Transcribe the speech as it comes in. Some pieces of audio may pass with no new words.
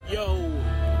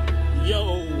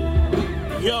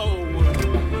Yo,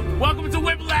 welcome to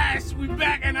Whiplash. We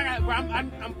back, and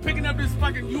I'm picking up this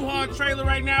fucking U-Haul trailer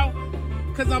right now,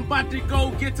 cause I'm about to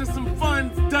go get to some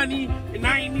funds, Dunny, and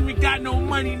I ain't even got no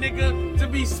money, nigga, to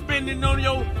be spending on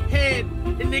your head.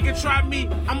 And nigga, try me,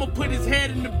 I'ma put his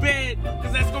head in the bed,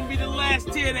 cause that's gonna be the last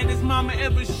tear that his mama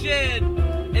ever shed.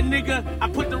 And nigga, I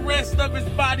put the rest of his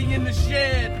body in the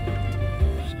shed.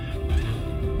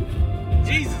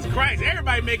 Jesus Christ,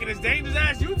 everybody making this dangerous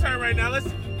ass U-turn right now. Let's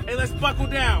buckle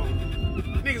down.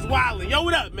 Niggas wildin'. Yo,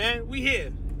 what up, man? We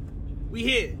here.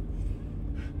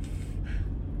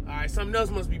 Alright, something else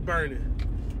must be burning.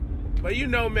 But you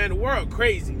know, man, the world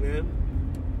crazy, man.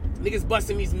 Niggas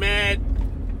busting these mad,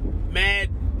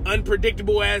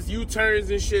 unpredictable ass U-turns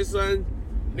and shit, son.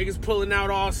 Niggas pulling out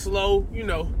all slow. You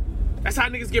know, that's how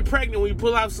niggas get pregnant, when you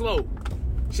pull out slow.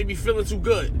 Should be feeling too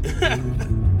good.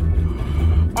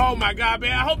 Oh my God,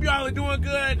 man. I hope y'all are doing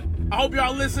good. I hope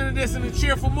y'all listen to this in a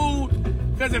cheerful mood.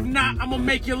 Because if not, I'm going to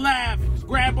make you laugh.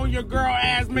 Grab on your girl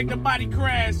ass, make the body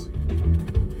crash.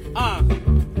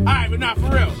 Alright, but not for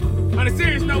real. On a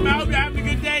serious note, man, I hope you're having a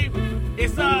good day.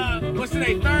 It's, what's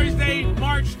today? Thursday,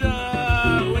 March the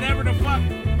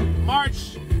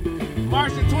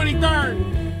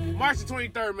 23rd. March the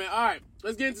 23rd, man. Alright,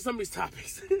 let's get into some of these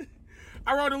topics.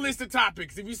 I wrote a list of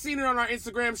topics. If you've seen it on our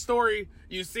Instagram story,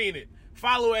 you've seen it.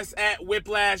 Follow us at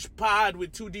Whiplash Pod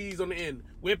with 2 D's on the end.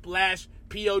 Whiplash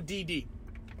P-O-D-D.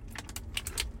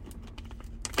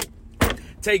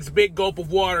 Takes big gulp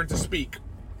of water to speak.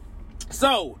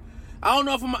 So, I don't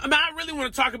know if I really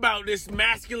want to talk about this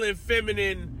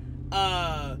masculine-feminine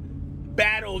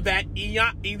battle that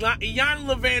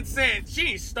Iyanla Vanzant, she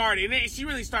ain't started. She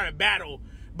really started a battle.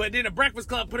 But then the Breakfast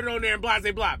Club put it on there and blah,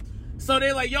 blah, blah. So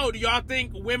they're like, yo, do y'all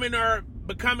think women are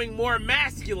becoming more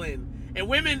masculine? And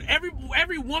women,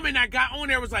 every woman that got on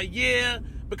there was like, yeah,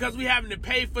 because we having to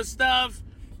pay for stuff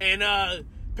and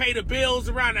pay the bills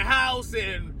around the house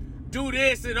and do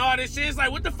this and all this shit. It's like,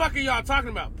 what the fuck are y'all talking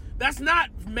about? That's not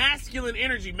masculine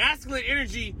energy. Masculine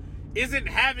energy isn't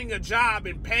having a job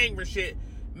and paying for shit.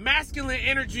 Masculine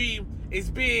energy is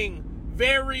being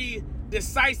very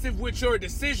decisive with your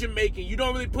decision making. You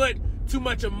don't really put too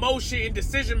much emotion in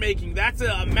decision making. That's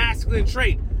a masculine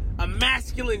trait. A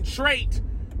masculine trait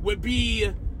would be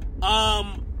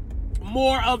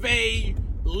more of a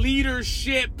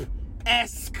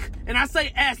leadership-esque, and I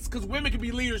say esque because women can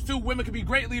be leaders too. Women can be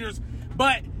great leaders,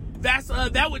 but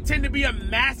that would tend to be a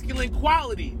masculine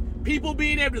quality. People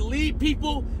being able to lead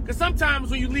people, because sometimes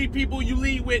when you lead people, you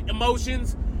lead with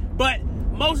emotions, but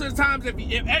most of the times,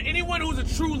 if anyone who's a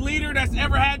true leader that's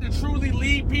ever had to truly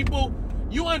lead people,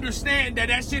 you understand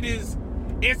that shit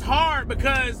it's hard,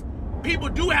 because people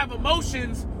do have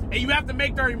emotions, and you have to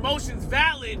make their emotions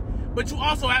valid, but you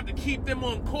also have to keep them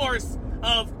on course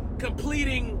of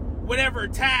completing whatever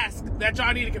task that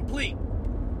y'all need to complete.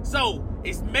 So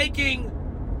it's making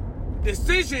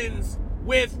decisions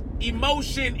with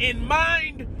emotion in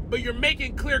mind, but you're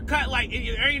making clear cut, like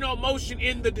there ain't no emotion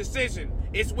in the decision.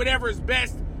 It's whatever is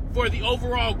best for the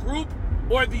overall group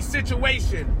or the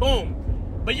situation.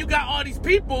 Boom. But you got all these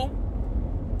people,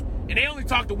 and they only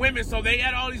talk to women, so they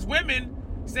had all these women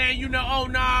saying, you know, oh,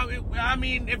 nah, I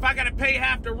mean, if I got to pay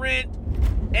half the rent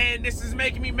and this is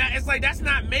making me mad, it's like, that's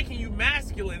not making you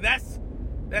masculine. That's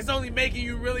only making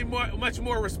you really much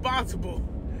more responsible.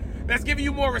 That's giving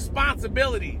you more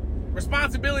responsibility.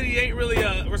 Responsibility ain't really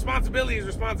responsibility is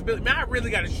responsibility. Man, I really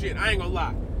got a shit. I ain't gonna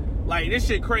lie. Like, this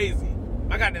shit crazy.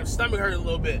 My goddamn stomach hurt a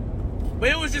little bit. But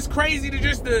it was just crazy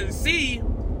to see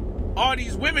all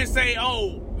these women say,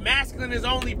 oh, masculine is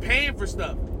only paying for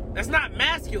stuff. That's not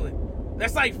masculine.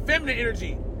 That's like feminine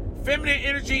energy. Feminine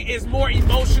energy is more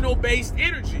emotional-based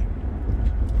energy.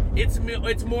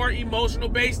 It's more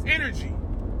emotional-based energy.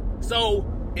 So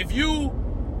if you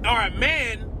are a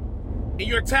man and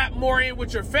you're tapped more in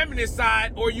with your feminine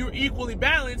side, or you're equally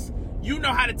balanced, you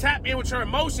know how to tap in with your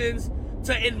emotions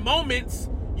to, in moments,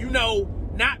 you know,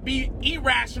 not be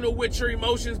irrational with your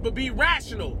emotions, but be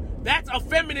rational. That's a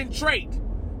feminine trait.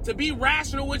 To be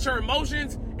rational with your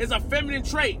emotions is a feminine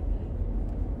trait.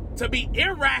 To be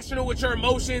irrational with your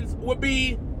emotions would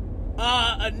be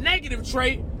a negative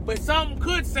trait, but some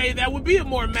could say that would be a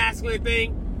more masculine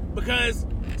thing, because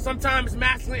sometimes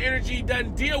masculine energy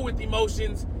doesn't deal with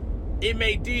emotions. It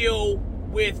may deal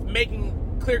with making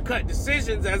clear-cut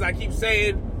decisions, as I keep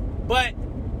saying, but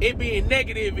it being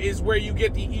negative is where you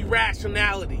get the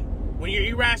irrationality. When you're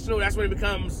irrational, that's when it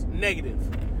becomes negative.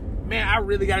 Man, I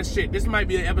really got a shit. This might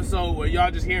be an episode where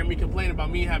y'all just hearing me complain about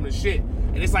me having a shit.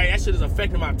 And it's like, that shit is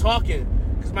affecting my talking.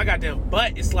 Because my goddamn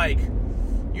butt, it's like,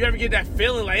 you ever get that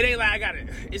feeling? Like, it ain't like I got it.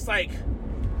 It's like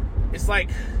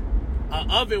an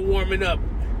oven warming up.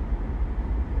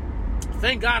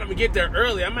 Thank God I'm gonna get there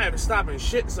early. I might have to stop and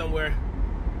shit somewhere.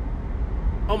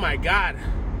 Oh my God.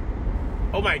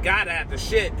 Oh my God, I have to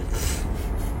shit.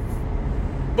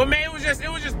 But man, it was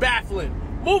just baffling.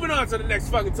 Moving on to the next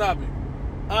fucking topic.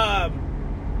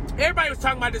 Everybody was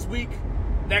talking about this week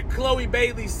that Chloe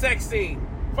Bailey sex scene.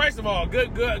 First of all,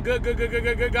 good God.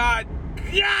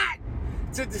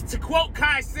 To quote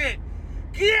Kai Cent,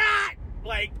 God!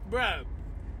 Like, bruh.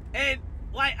 And,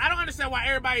 like, I don't understand why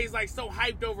everybody is, like, so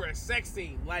hyped over a sex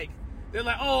scene. Like, they're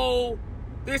like, oh,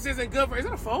 this isn't good for... Is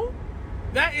that a phone?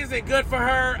 That isn't good for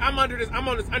her. I'm on this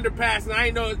underpass, and I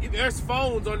ain't know... There's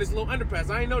phones on this little underpass.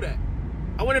 I ain't know that.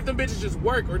 I wonder if them bitches just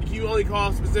work, or do you only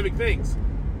call specific things?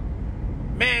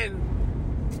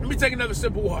 Man, let me take another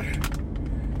sip of water.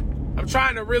 I'm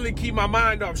trying to really keep my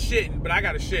mind off shitting, but I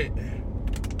gotta shit.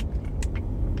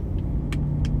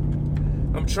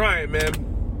 I'm trying, man.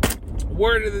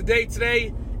 Word of the day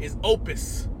today is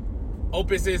opus.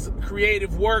 Opus is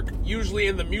creative work, usually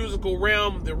in the musical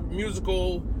realm, the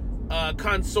musical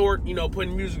consort, you know,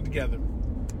 putting music together.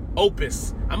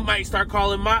 Opus. I might start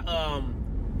calling my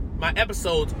my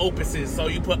episodes opuses. So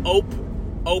you put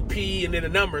OP, and then a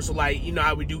number. So, like, you know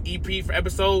how we do EP for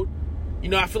episode? You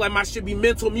know, I feel like my shit be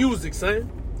mental music,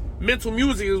 son. Mental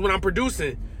music is what I'm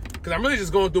producing. Because I'm really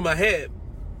just going through my head.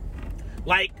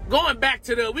 Like, we gonna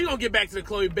get back to the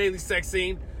Chloe Bailey sex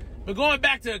scene. But going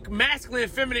back to masculine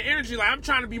and feminine energy, like, I'm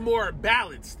trying to be more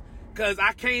balanced. Because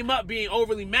I came up being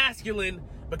overly masculine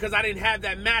because I didn't have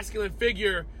that masculine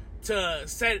figure to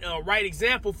set a right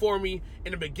example for me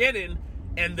in the beginning.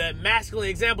 And the masculine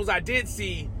examples I did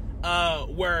see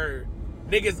were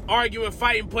niggas arguing,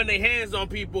 fighting, putting their hands on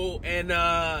people, and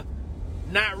I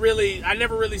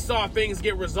never really saw things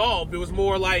get resolved. It was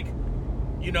more like,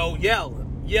 you know, yell,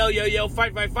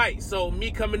 fight. So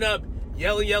me coming up,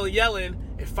 yelling,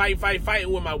 and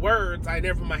fighting with my words. I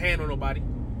never put my hand on nobody.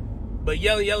 But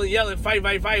yelling, fighting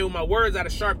with my words out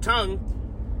of sharp tongue,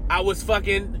 I was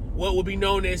fucking what would be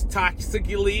known as toxic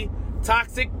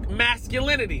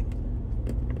masculinity.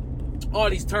 All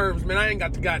these terms, man, I ain't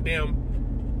got the goddamn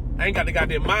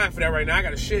mind for that right now. I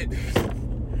got to shit.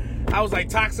 I was like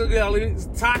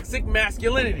toxic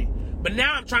masculinity. But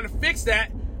now I'm trying to fix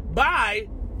that by,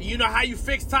 you know how you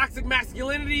fix toxic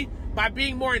masculinity? By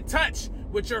being more in touch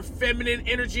with your feminine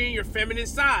energy and your feminine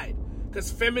side. Because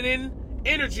feminine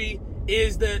energy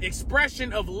is the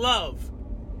expression of love.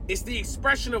 It's the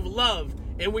expression of love.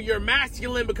 And when your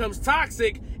masculine becomes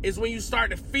toxic is when you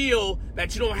start to feel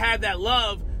that you don't have that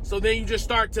love. So then you just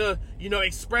start to, you know,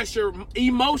 express your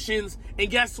emotions. And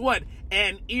guess what?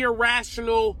 An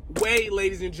irrational way,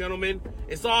 ladies and gentlemen.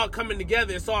 It's all coming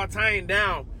together. It's all tying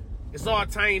down.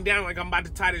 Like I'm about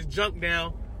to tie this junk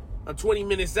down. I'm 20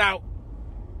 minutes out.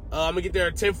 I'm going to get there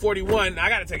at 10:41. I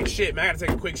got to take a shit, man. I got to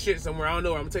take a quick shit somewhere. I don't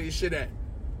know where I'm going to take this shit at.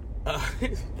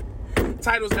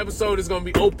 Title's episode is going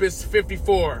to be Opus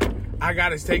 54. I got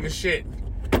to take a shit.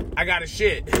 I got to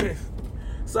shit.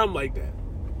 Something like that.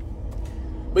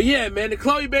 But yeah, man, the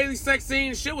Chloe Bailey sex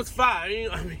scene, shit was fire.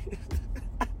 I mean,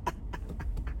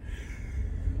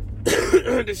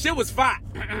 the shit was fire.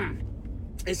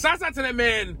 And shouts out to that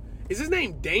man. Is his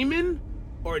name Damon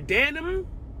or Danem?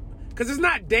 Because it's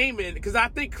not Damon. Because I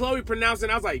think Chloe pronounced it.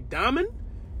 I was like, Damen?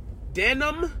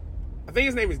 Danem? I think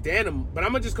his name is Danem. But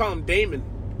I'm going to just call him Damon.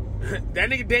 That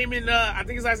nigga Damon, I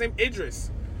think his last name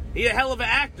Idris. He a hell of an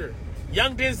actor.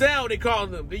 Young Denzel, they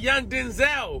called him. The young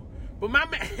Denzel. But my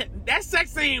man, that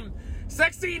sex scene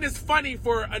is funny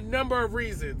for a number of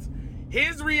reasons.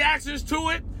 His reactions to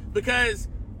it, because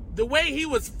the way he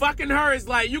was fucking her is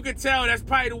like, you could tell that's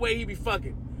probably the way he be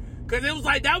fucking. Because it was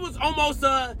like, that was almost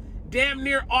a damn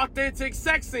near authentic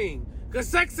sex scene. Because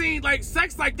sex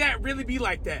like that really be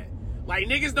like that. Like,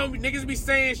 niggas be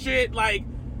saying shit like,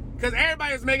 because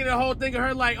everybody was making the whole thing of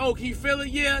her like, oh, can you feel it?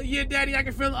 Yeah, daddy, I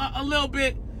can feel it a little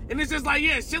bit. And it's just like,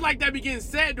 yeah, shit like that be getting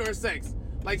said during sex.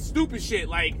 Like, stupid shit.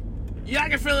 Like, yeah, I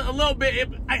can feel it a little bit.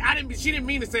 She didn't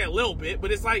mean to say a little bit,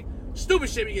 but it's like,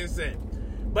 stupid shit be getting said.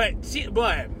 But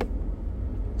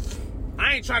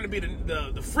I ain't trying to be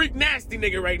the freak nasty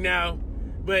nigga right now.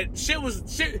 But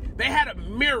shit, they had a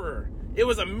mirror. It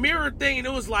was a mirror thing, and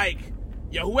it was like,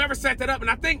 yo, whoever set that up, and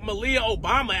I think Malia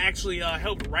Obama actually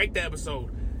helped write the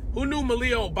episode. Who knew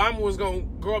Malia Obama was going to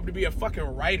grow up to be a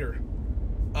fucking writer?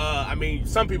 I mean,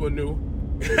 some people knew.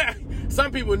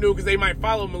 Some people knew because they might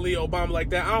follow Malia Obama like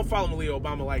that. I don't follow Malia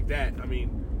Obama like that. I mean,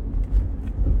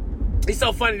 it's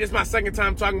so funny. This is my second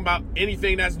time talking about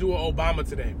anything that's to do with Obama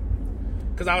today.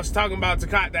 Because I was talking about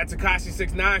that Tekashi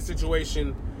 6ix9ine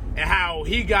situation and how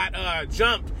he got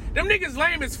jumped. Them niggas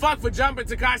lame as fuck for jumping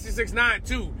Tekashi 6ix9ine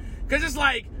too. Because it's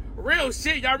like, real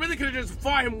shit. Y'all really could have just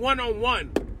fought him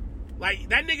one-on-one. Like,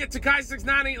 that nigga Tekashi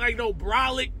 69 ain't like no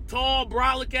brolic, tall,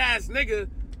 brolic ass nigga.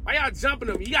 Why y'all jumping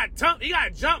him? He got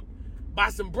jumped by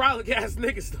some brolic ass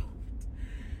niggas, though.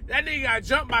 That nigga got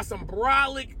jumped by some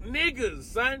brolic niggas,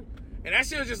 son. And that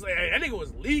shit was just like, that nigga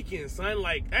was leaking, son.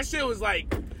 Like, that shit was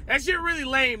like, that shit really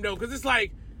lame, though. Because it's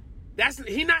like,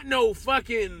 he not no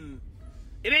fucking,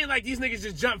 it ain't like these niggas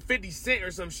just jump 50 Cent or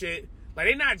some shit. Like,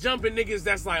 they not jumping niggas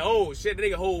that's like, oh, shit, the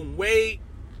nigga holding weight.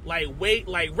 Like,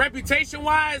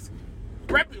 reputation-wise,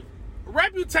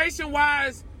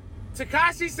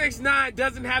 Tekashi 69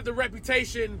 doesn't have the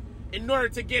reputation in order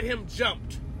to get him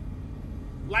jumped.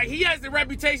 Like, he has the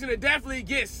reputation to definitely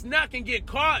get snuck and get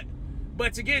caught.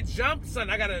 But to get jumped, son,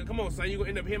 come on, son, you gonna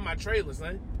end up hitting my trailer,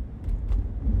 son.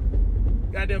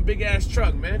 Goddamn big ass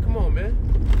truck, man. Come on, man.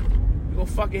 You gonna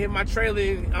fucking hit my trailer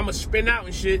and I'm gonna spin out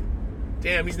and shit.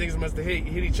 Damn, these niggas must have hit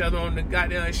each other on the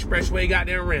goddamn expressway,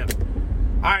 goddamn ramp.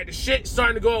 Alright, the shit's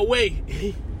starting to go away.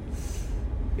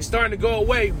 It's starting to go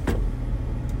away.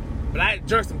 But I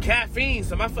drank some caffeine,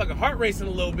 so my fucking heart racing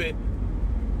a little bit.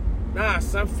 Nah,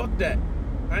 son, fuck that.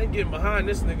 I ain't getting behind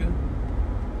this nigga.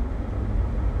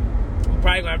 I'm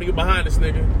probably gonna have to get behind this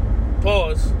nigga.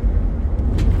 Pause.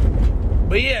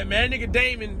 But yeah, man, that nigga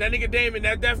Damon,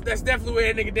 that's definitely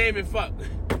where that nigga Damon fucked.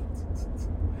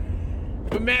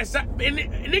 But man,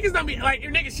 niggas don't be, like,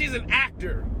 nigga, she's an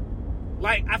actor.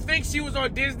 Like, I think she was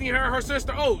on Disney, her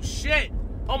sister, oh shit.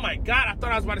 Oh my God, I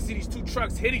thought I was about to see these two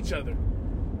trucks hit each other.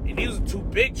 And these are two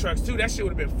big trucks too. That shit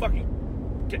would have been fucking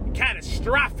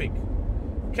catastrophic.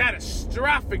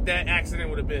 Catastrophic, that accident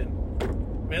would have been.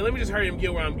 Man, let me just hurry and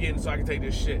get where I'm getting so I can take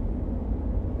this shit.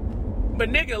 But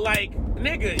nigga,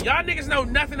 y'all niggas know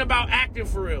nothing about acting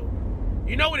for real.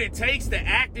 You know what it takes to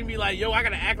act and be like, yo, I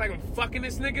gotta act like I'm fucking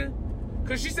this nigga?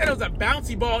 Cause she said it was a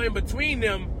bouncy ball in between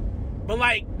them. But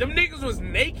like, them niggas was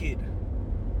naked.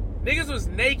 Niggas was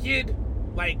naked.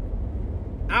 Like,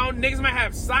 niggas might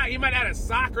have sock. He might have had a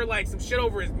sock or like some shit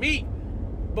over his meat.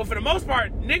 But for the most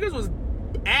part, niggas was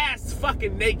ass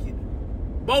fucking naked.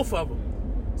 Both of them.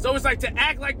 So it's like, to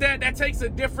act like that takes a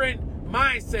different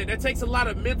mindset. That takes a lot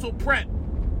of mental prep.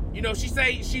 You know,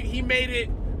 he made it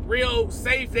real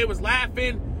safe. They was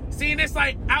laughing. Seeing this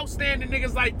like outstanding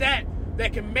niggas like that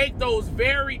can make those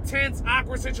very tense,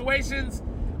 awkward situations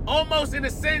almost in a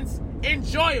sense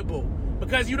enjoyable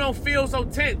because you don't feel so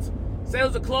tense. Say it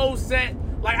was a closed set.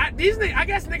 Like, I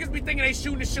guess niggas be thinking they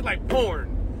shooting this shit like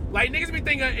porn. Like, niggas be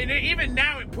thinking, and even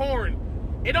now in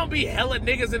porn, it don't be hella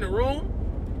niggas in the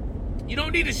room. You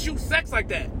don't need to shoot sex like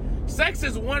that. Sex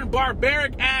is one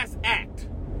barbaric ass act.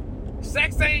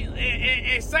 Sex ain't,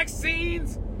 and sex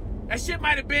scenes, that shit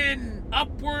might have been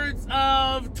upwards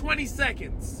of 20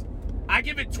 seconds. I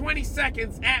give it 20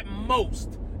 seconds at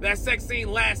most that sex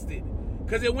scene lasted.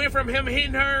 Because it went from him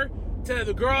hitting her to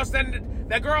the girl standing,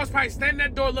 that girl's probably standing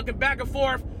at that door looking back and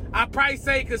forth. I'd probably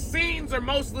say, because scenes are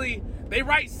mostly, they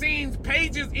write scenes,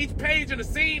 pages, each page in a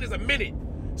scene is a minute.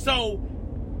 So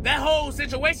that whole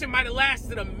situation might have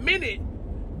lasted a minute,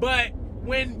 but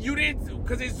when you didn't,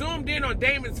 because it zoomed in on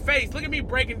Damon's face. Look at me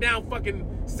breaking down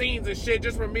fucking scenes and shit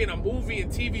just from being a movie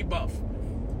and TV buff.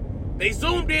 They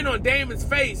zoomed in on Damon's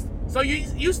face, so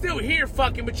you still hear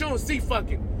fucking, but you don't see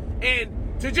fucking.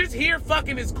 And to just hear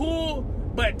fucking is cool,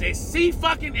 but to see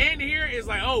fucking and hear is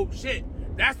like, oh shit.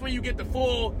 That's when you get the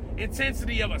full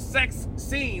intensity of a sex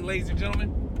scene, ladies and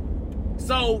gentlemen.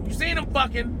 So, you seen them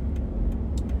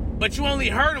fucking, but you only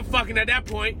heard them fucking at that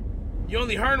point. And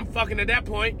then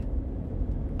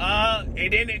I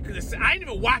didn't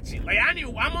even watch it. Like,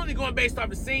 I'm only going based off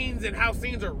the scenes and how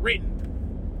scenes are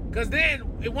written. Because then,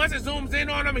 once it zooms in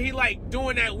on him, he like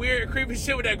doing that weird, creepy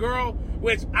shit with that girl,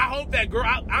 which I hope that girl,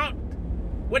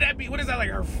 would that be, what is that, like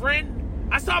her friend?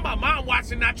 I saw my mom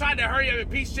watching and I tried to hurry up and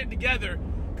piece shit together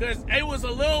because it was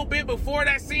a little bit before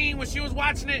that scene when she was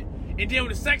watching it, and then when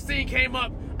the sex scene came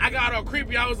up, I got all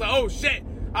creepy. I was like, oh shit.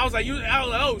 I was like,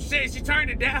 oh shit. She turned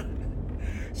it down.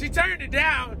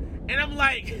 And I'm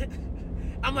like,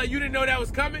 you didn't know that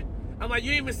was coming? I'm like,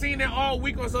 you ain't been seeing that all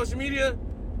week on social media?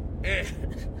 And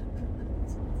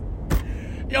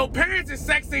yo, parents in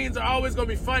sex scenes are always gonna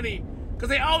be funny because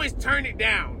they always turn it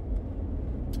down.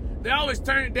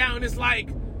 It's like,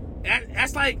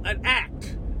 that's like an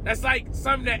act. That's like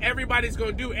something that everybody's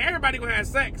gonna do. Everybody gonna have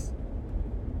sex.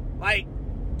 Like,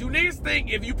 do niggas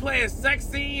think if you play a sex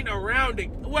scene around it,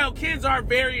 well, kids are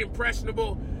very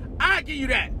impressionable. I give you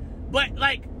that. But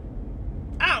like,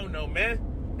 I don't know,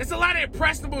 man. It's a lot of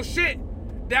impressionable shit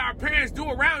that our parents do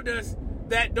around us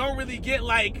that don't really get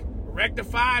like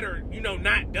rectified or, you know,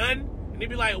 not done. And they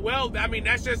be like, well, I mean,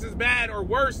 that's just as bad or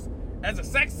worse as a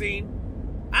sex scene.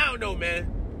 I don't know,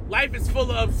 man. Life is full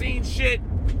of obscene shit.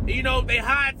 You know, they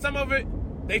hide some of it.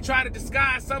 They try to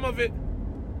disguise some of it,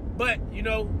 but, you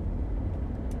know,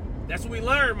 that's what we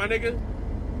learn, my nigga.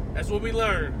 That's what we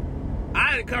learn.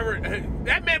 I didn't cover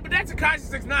that, man, but that's Tekashi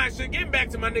 6ix9ine shit. Getting back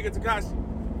to my nigga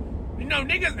Tekashi. You know,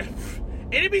 niggas,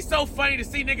 it'd be so funny to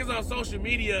see niggas on social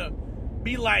media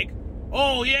be like,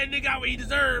 oh, yeah, nigga got what he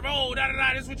deserve. Oh,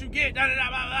 da-da-da, this is what you get, da-da-da,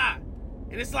 blah-blah.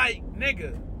 And it's like,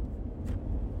 nigga,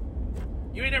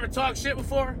 you ain't never talked shit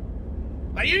before?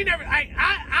 Like, you ain't never,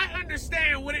 I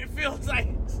understand what it feels like.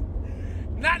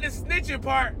 Not the snitching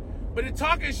part, but the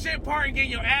talking shit part and getting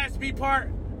your ass beat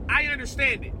part, I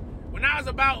understand it. When I was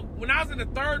in the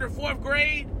 3rd or 4th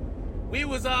grade,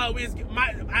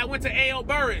 I went to A.O.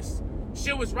 Burris.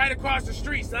 Shit was right across the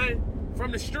street, son.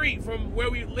 From the street, from where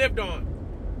we lived on.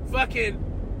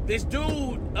 Fucking, this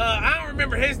dude, I don't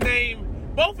remember his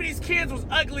name. Both of these kids was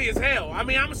ugly as hell. I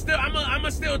mean, I'm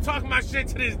still talking my shit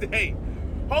to this day.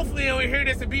 Hopefully he'll hear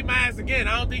this and beat my ass again.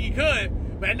 I don't think he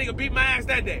could, but that nigga beat my ass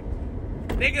that day.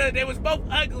 Nigga, they was both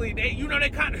ugly. They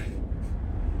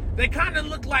kind of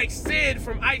looked like Sid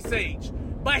from Ice Age.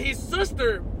 But his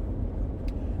sister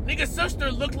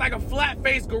looked like a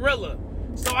flat-faced gorilla.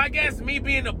 So I guess me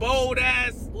being a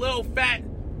bold-ass, little fat,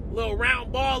 little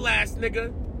round ball-ass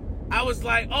nigga, I was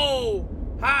like, oh,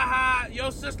 ha-ha,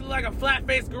 your sister like a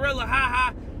flat-faced gorilla,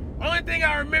 ha-ha. Only thing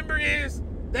I remember is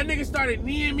that nigga started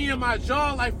kneeing me in my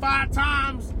jaw like 5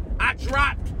 times. I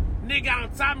dropped. Nigga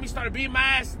on top of me started beating my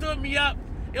ass, stood me up.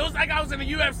 It was like I was in the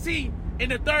UFC in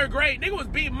the 3rd grade. Nigga was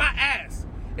beating my ass.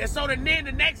 And so then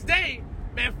the next day,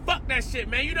 man, fuck that shit,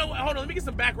 man. You know what? Hold on, let me get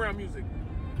some background music.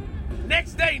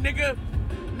 Next day,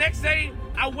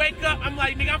 I wake up, I'm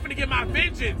like, nigga, I'm finna get my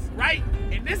vengeance, right?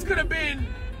 And this could have been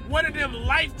one of them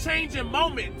life-changing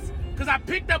moments. Because I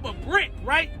picked up a brick,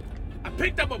 right? I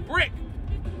picked up a brick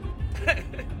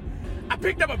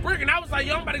and I was like,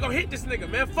 yo, I'm about to go hit this nigga,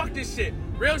 man. Fuck this shit.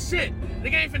 Real shit.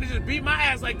 Nigga ain't finna just beat my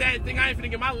ass like that and think I ain't finna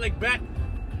get my leg back.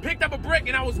 Picked up a brick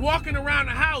and I was walking around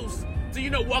the house to, you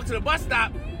know, walk to the bus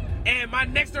stop. And my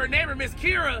next door neighbor, Miss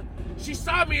Kira, she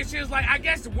saw me and she was like, I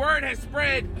guess word has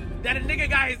spread that a nigga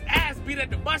got his ass beat at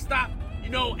the bus stop, you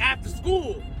know, after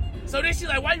school. So then she's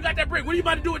like, why you got that brick? What are you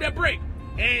about to do with that brick?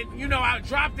 And, you know, I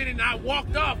dropped it and I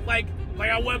walked off like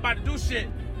I wasn't about to do shit.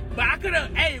 But I could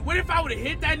have, hey, what if I would have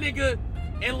hit that nigga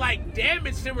and, like,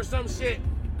 damaged him or some shit?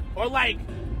 Or, like,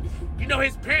 you know,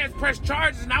 his parents pressed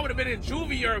charges and I would have been in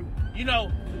juvie or, you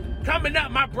know, coming up.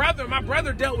 My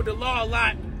brother dealt with the law a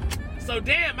lot. So,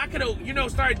 damn, I could have, you know,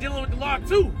 started dealing with the law,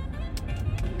 too.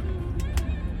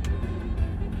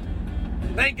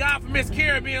 Thank God for Miss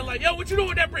Kara being like, yo, what you doing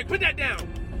with that brick? Put that down.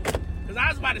 Because I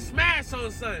was about to smash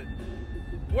on son.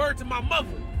 Word to my mother.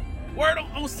 Word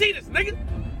on Cetus, nigga.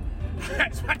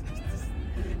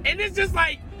 And it's just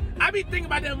like, I be thinking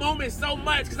about that moment so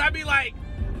much because I be like,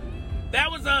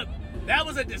 that was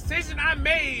a decision I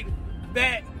made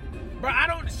that, bro,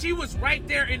 she was right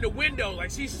there in the window.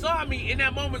 Like, she saw me in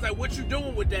that moment, like, what you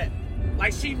doing with that?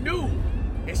 Like, she knew.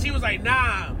 And she was like,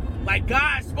 nah. Like,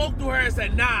 God spoke to her and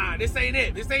said, nah, this ain't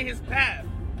it. This ain't his path.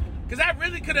 Because I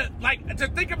really could have, like, to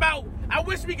think about, I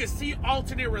wish we could see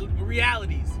alternate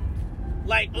realities.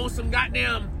 Like, on some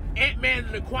goddamn Ant-Man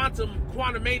and the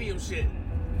Quantumanium shit.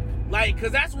 Like,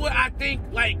 because that's what I think,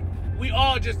 like, we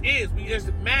all just is. We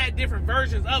just mad different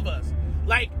versions of us.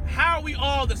 Like, how are we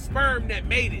all the sperm that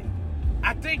made it?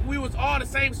 I think we was all the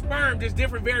same sperm, just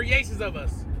different variations of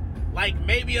us. Like,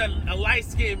 maybe a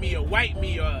light-skinned me, a white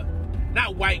me, or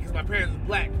not white because my parents was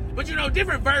black. But, you know,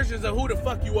 different versions of who the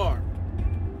fuck you are.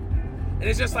 And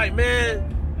it's just like,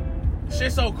 man,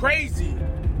 shit's so crazy.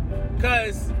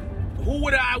 Because who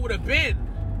would I have been?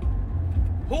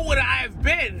 Who would I have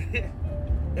been?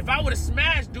 If I would have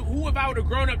smashed, who if I would have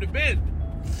grown up to been?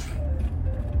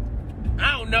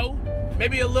 I don't know.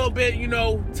 Maybe a little bit, you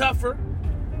know, tougher.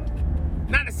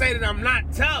 Not to say that I'm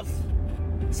not tough.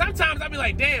 Sometimes I be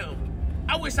like, damn,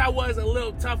 I wish I was a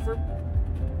little tougher.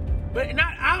 But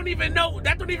I don't even know.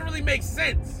 That don't even really make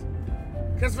sense.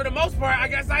 Because for the most part, I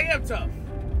guess I am tough.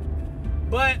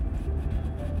 But,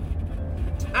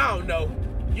 I don't know.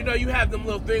 You know, you have them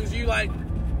little things you like,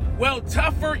 well,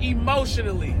 tougher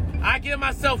emotionally. I give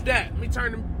myself that. Let me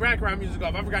turn the background music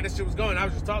off. I forgot this shit was going. I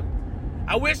was just talking.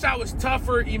 I wish I was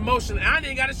tougher emotionally. I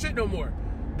ain't got to shit no more.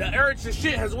 The urge to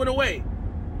shit has went away.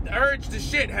 The urge to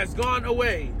shit has gone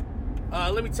away.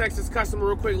 Let me text this customer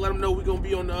real quick. Let them know we're going to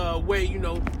be on the way, you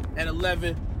know, at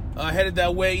 11. Headed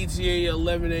that way, ETA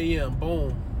 11 a.m.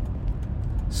 Boom.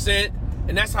 Sent.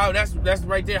 And that's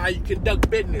right there how you conduct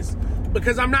business.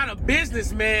 Because I'm not a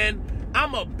businessman.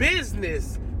 I'm a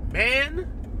business man.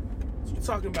 What you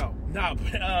talking about? Nah,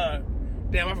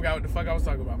 damn, I forgot what the fuck I was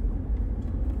talking about.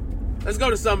 Let's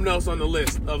go to something else on the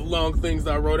list of long things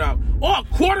that I wrote out. Oh,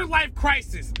 quarter life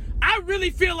crisis. I really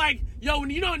feel like, yo,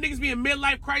 when you know niggas be in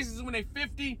midlife crisis when they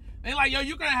 50, they like, yo,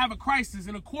 you're gonna have a crisis.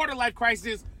 And a quarter life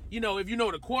crisis, you know, if you know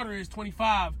what a quarter is,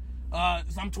 25. So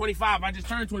I'm 25. I just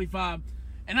turned 25.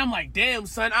 And I'm like, damn,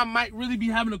 son, I might really be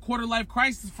having a quarter life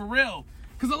crisis for real.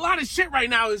 Because a lot of shit right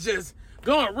now is just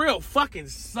going real fucking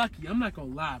sucky. I'm not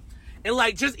gonna lie. And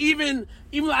like, just even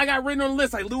like I got written on the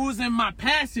list, like losing my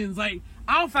passions. Like,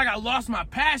 I don't feel like I lost my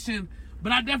passion,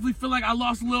 but I definitely feel like I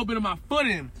lost a little bit of my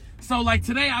footing. So like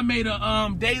today I made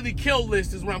a daily kill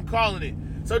list is what I'm calling it.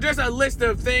 So just a list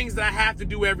of things that I have to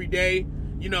do every day.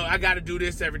 You know, I got to do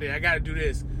this every day. I got to do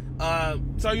this.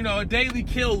 So, you know, a daily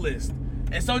kill list.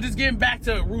 And so just getting back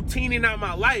to routining out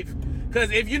my life. Because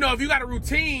if you got a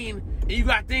routine and you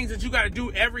got things that you got to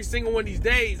do every single one of these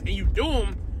days and you do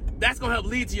them, that's going to help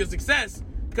lead to your success.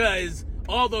 Because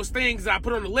all those things that I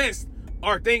put on the list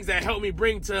are things that help me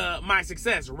bring to my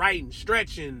success. Writing,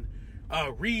 stretching,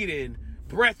 reading,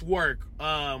 breath work.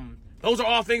 Those are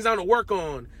all things I want to work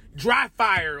on. Dry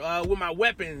fire with my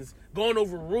weapons. Going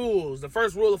over rules. The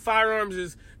first rule of firearms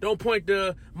is don't point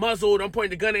the muzzle, don't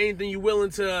point the gun at anything you're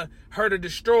willing to hurt or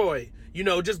destroy. You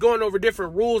know, just going over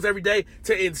different rules every day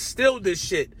to instill this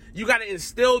shit. You got to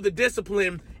instill the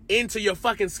discipline into your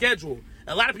fucking schedule.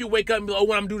 A lot of people wake up and be like, oh,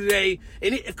 what I'm doing today.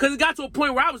 And because it got to a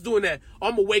point where I was doing that.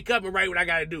 I'm going to wake up and write what I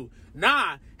got to do.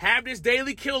 Nah, have this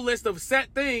daily kill list of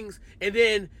set things. And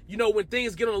then, you know, when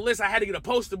things get on the list, I had to get a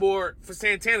poster board for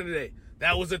Santana today.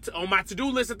 That was on my to-do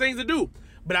list of things to do.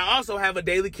 But I also have a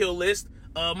daily kill list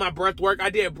of my breath work. I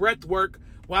did breath work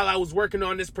while I was working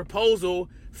on this proposal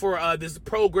for this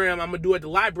program I'm going to do at the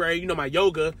library. You know, my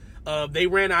yoga. They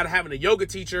ran out of having a yoga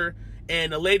teacher.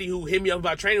 And the lady who hit me up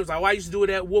about training was like, well, I used to do it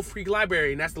at Wolf Creek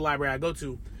Library. And that's the library I go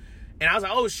to. And I was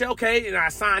like, oh, shit, okay. And I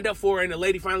signed up for it. And the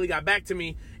lady finally got back to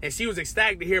me. And she was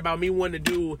ecstatic to hear about me wanting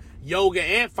to do yoga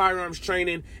and firearms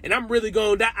training. And I'm really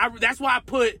going, that's why I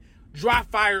put dry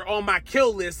fire on my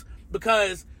kill list.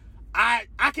 Because I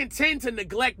can tend to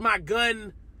neglect my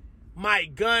gun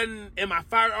and my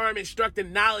firearm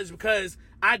instructing knowledge because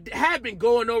I have been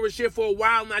going over shit for a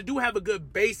while and I do have a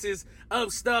good basis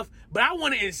of stuff, but I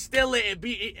want to instill it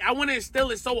I want to instill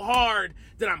it so hard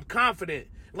that I'm confident.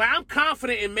 Like, I'm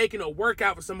confident in making a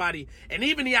workout for somebody, and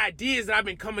even the ideas that I've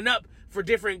been coming up for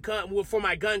for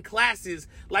my gun classes.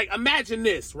 Like, imagine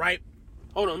this, right?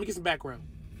 Hold on, let me get some background.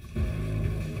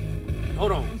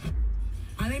 Hold on.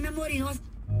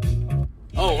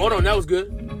 Oh, hold on, that was good.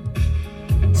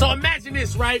 So imagine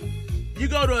this, right? You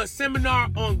go to a seminar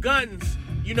on guns,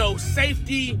 you know,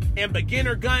 safety and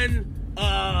beginner gun,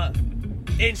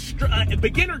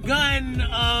 beginner gun,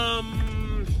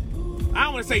 I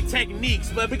don't want to say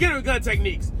techniques, but beginner gun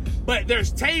techniques. But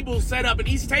there's tables set up, and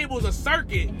each table is a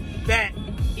circuit that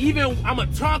even, I'm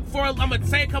going to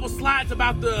say a couple slides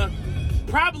about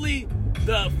probably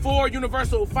the 4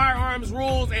 universal firearms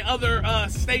rules and other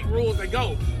state rules that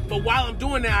go. But while I'm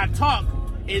doing that, I talk,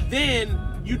 and then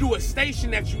you do a station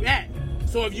that you at.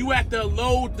 So if you at the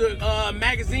load the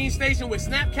magazine station with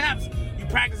snap caps, you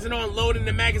practicing on loading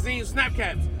the magazine with snap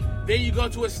caps. Then you go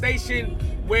to a station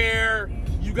where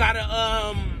you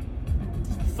gotta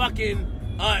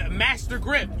master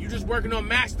grip. You just working on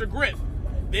master grip.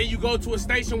 Then you go to a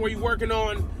station where you're working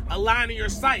on aligning your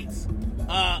sights.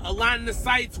 Aligning the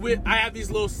sights with, I have these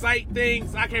little sight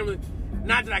things. I can't really,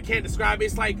 not that I can't describe it.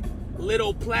 It's like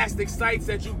little plastic sights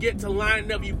that you get to line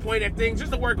up. You point at things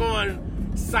just to work on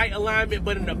sight alignment,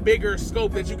 but in a bigger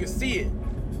scope that you can see it.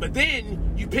 But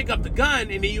then you pick up the gun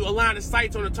and then you align the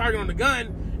sights on the target on the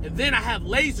gun. And then I have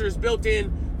lasers built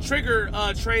in, trigger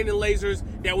training lasers,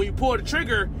 that when you pull the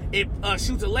trigger, it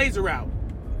shoots a laser out.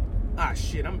 Ah,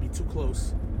 shit, I'm gonna be too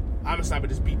close. I'm gonna stop at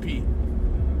this BP.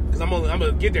 Because I'm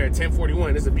gonna get there at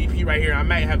 10:41. There's a BP right here. I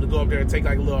might have to go up there and take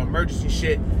like a little emergency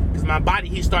shit. Because my body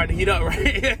heat's starting to heat up,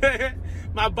 right?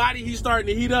 My body heat's starting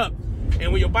to heat up.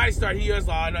 And when your body starts heating up, it's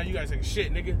like, oh, no, you gotta take a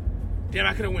shit, nigga. Damn,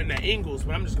 I could have went in that Ingles,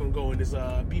 but I'm just gonna go in this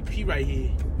BP right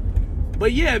here.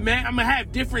 But yeah, man, I'm gonna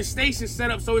have different stations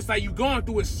set up so it's like you going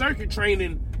through a circuit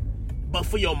training, but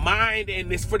for your mind,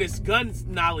 and it's for this gun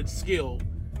knowledge skill.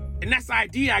 And that's the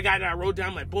idea I got that I wrote down.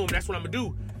 I'm like, boom, that's what I'm gonna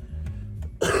do.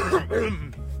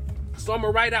 So I'm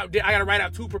gonna I gotta write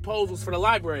out 2 proposals for the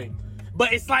library.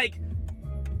 But it's like,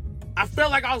 I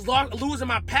felt like I was losing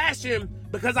my passion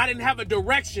because I didn't have a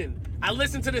direction. I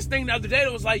listened to this thing the other day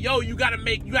that was like, yo, you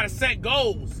gotta set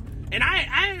goals. And I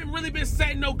haven't really been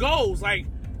setting no goals. Like,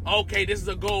 okay, this is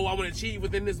a goal I want to achieve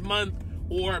within this month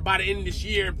or by the end of this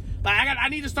year. Like, I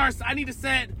need to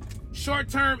set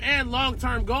short-term and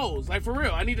long-term goals. Like, for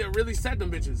real, I need to really set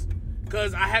them bitches.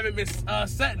 Because I haven't been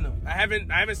setting them. I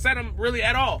haven't set them really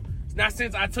at all. Not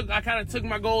since I kind of took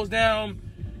my goals down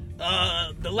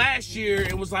the last year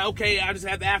and was like, okay, I just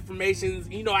have the affirmations.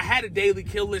 You know, I had a daily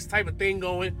kill list type of thing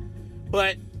going,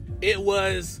 but it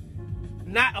was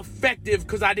not effective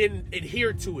because I didn't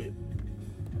adhere to it.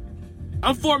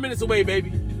 I'm 4 minutes away,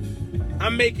 baby.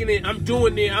 I'm making it. I'm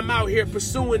doing it. I'm out here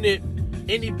pursuing it.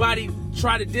 Anybody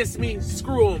try to diss me,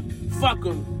 screw them. Fuck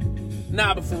them.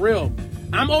 Nah, but for real,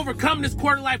 I'm overcoming this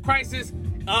quarter life crisis.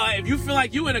 If you feel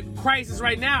like you in a crisis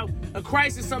right now, a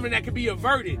crisis is something that can be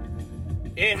averted.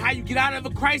 And how you get out of a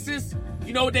crisis,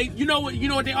 you know what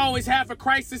they always have for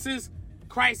crises?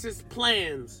 Crisis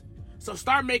plans. So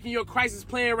start making your crisis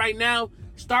plan right now.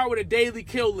 Start with a daily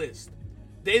kill list.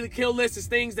 Daily kill list is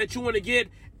things that you want to get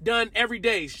done every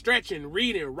day. Stretching,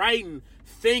 reading, writing,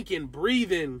 thinking,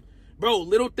 breathing. Bro,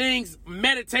 little things,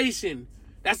 meditation.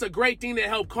 That's a great thing to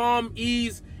help calm,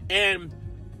 ease, and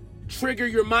trigger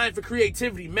your mind for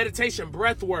creativity. Meditation,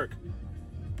 breath work.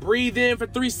 Breathe in for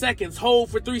 3 seconds, hold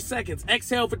for 3 seconds,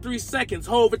 exhale for 3 seconds,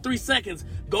 hold for 3 seconds.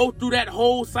 Go through that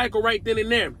whole cycle right then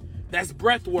and there. That's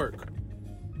breath work.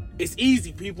 It's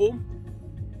easy, people.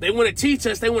 They want to teach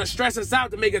us, they want to stress us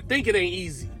out to make us think it ain't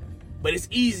easy. But it's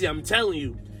easy, I'm telling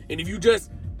you. And if you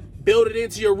just build it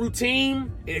into your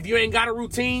routine, and if you ain't got a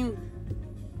routine,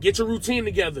 get your routine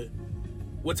together.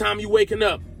 What time you waking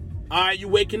up? All right, you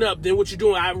waking up, then what you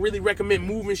doing? I really recommend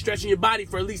moving, stretching your body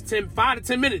for at least 5 to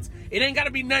 10 minutes. It ain't got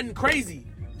to be nothing crazy.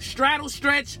 Straddle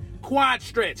stretch, quad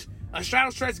stretch. A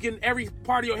straddle stretch is getting every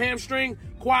part of your hamstring.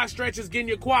 Quad stretch is getting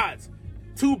your quads.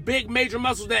 Two big major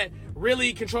muscles that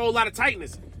really control a lot of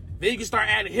tightness. Then you can start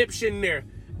adding hip shit in there.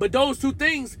 But those two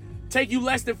things take you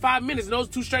less than 5 minutes, and those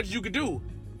two stretches you could do.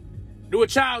 Do a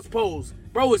child's pose.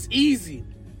 Bro, it's easy.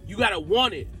 You got to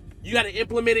want it. You got to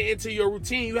implement it into your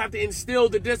routine. You have to instill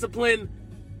the discipline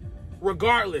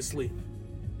regardlessly.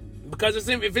 Because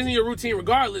if it's in your routine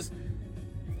regardless,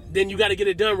 then you got to get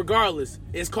it done regardless.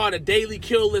 It's called a daily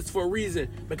kill list for a reason.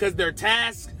 Because they're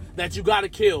tasks that you got to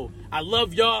kill. I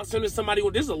love y'all. Send this to somebody.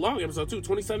 This is a long episode too,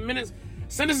 27 minutes.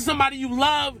 Send this to somebody you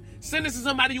love. Send this to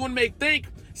somebody you want to make think.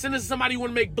 Send this to somebody you want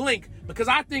to make blink. Because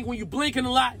I think when you blinking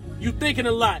a lot, you thinking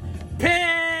a lot.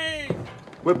 Peace!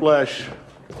 Whiplash,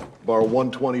 bar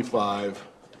 125,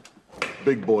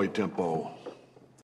 big boy tempo.